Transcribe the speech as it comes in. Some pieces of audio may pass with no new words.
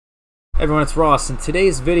Everyone, it's Ross. In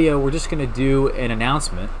today's video, we're just going to do an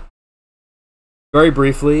announcement very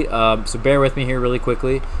briefly, so bear with me here really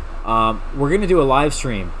quickly. We're going to do a live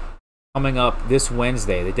stream coming up this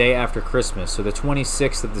Wednesday, the day after Christmas, so the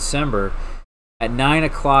 26th of December at 9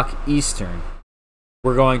 o'clock Eastern.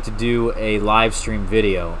 We're going to do a live stream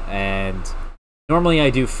video, and normally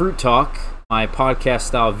I do Fruit Talk, my podcast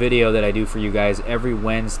style video that I do for you guys every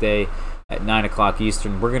Wednesday at 9 o'clock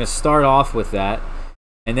Eastern. We're going to start off with that,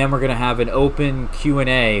 and then we're going to have an open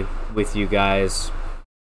Q&A with you guys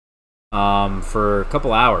for a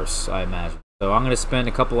couple hours, I imagine. So I'm going to spend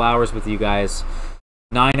a couple hours with you guys,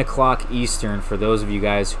 9 o'clock Eastern, for those of you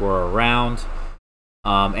guys who are around,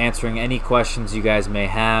 answering any questions you guys may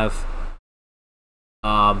have.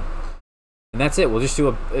 And that's it. We'll just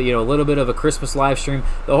do a little bit of a Christmas live stream.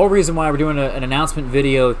 The whole reason why we're doing an announcement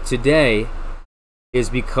video today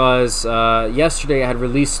is because yesterday I had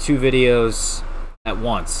released 2 videos at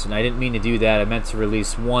once, and I didn't mean to do that. I meant to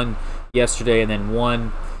release one yesterday and then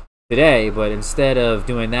one today, but instead of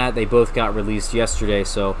doing that, they both got released yesterday.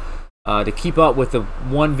 So to keep up with the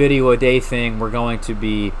 1 video a day thing, we're going to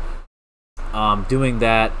be doing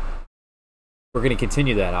that. We're going to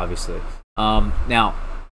continue that, obviously. Now,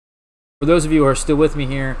 for those of you who are still with me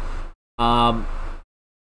here,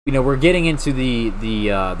 we're getting into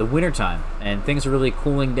the winter time, and things are really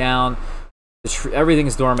cooling down.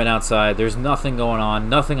 Everything's dormant outside. There's nothing going on,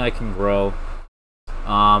 nothing I can grow,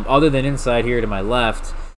 other than inside here to my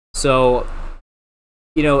left. So,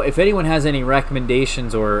 if anyone has any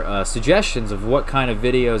recommendations or suggestions of what kind of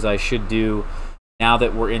videos I should do now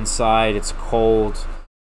that we're inside, it's cold,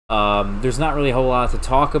 there's not really a whole lot to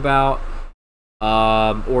talk about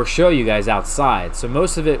or show you guys outside. So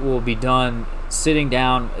most of it will be done sitting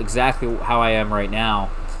down exactly how I am right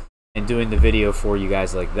now and doing the video for you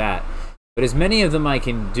guys like that. But as many of them I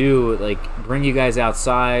can do, like bring you guys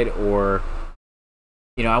outside, or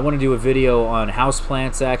I want to do a video on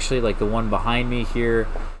houseplants, actually, like the one behind me here.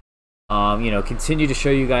 Continue to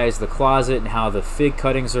show you guys the closet and how the fig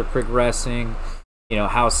cuttings are progressing,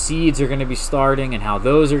 how seeds are going to be starting and how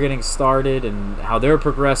those are getting started and how they're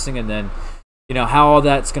progressing, and then how all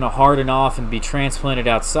that's going to harden off and be transplanted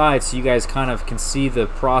outside, so you guys kind of can see the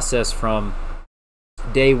process from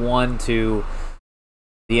day 1 to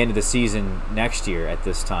the end of the season next year at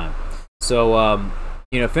this time. So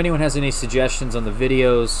if anyone has any suggestions on the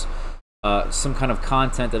videos, some kind of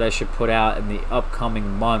content that I should put out in the upcoming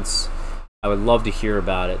months, I would love to hear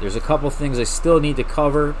about it. There's a couple things I still need to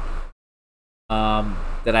cover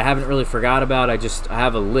that I haven't really forgot about. I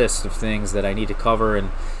have a list of things that I need to cover,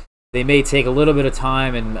 and they may take a little bit of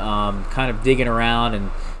time and kind of digging around,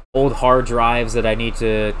 and old hard drives that I need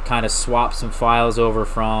to kind of swap some files over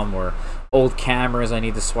from, or old cameras I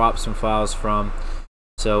need to swap some files from.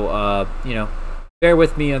 So, bear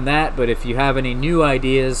with me on that. But if you have any new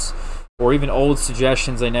ideas or even old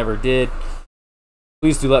suggestions I never did,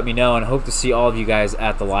 please do let me know, and I hope to see all of you guys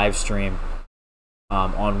at the live stream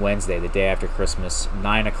on Wednesday, the day after Christmas,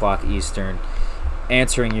 9 o'clock Eastern,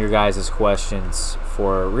 answering your guys' questions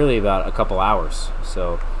for really about a couple hours.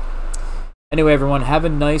 So anyway, everyone, have a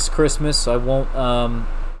nice Christmas. I won't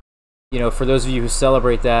for those of you who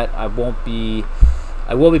celebrate that, I will be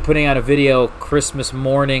putting out a video Christmas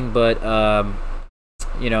morning, but I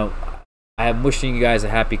am wishing you guys a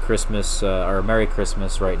happy Christmas or a Merry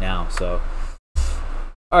Christmas right now. So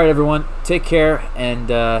all right, everyone, take care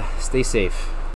and stay safe.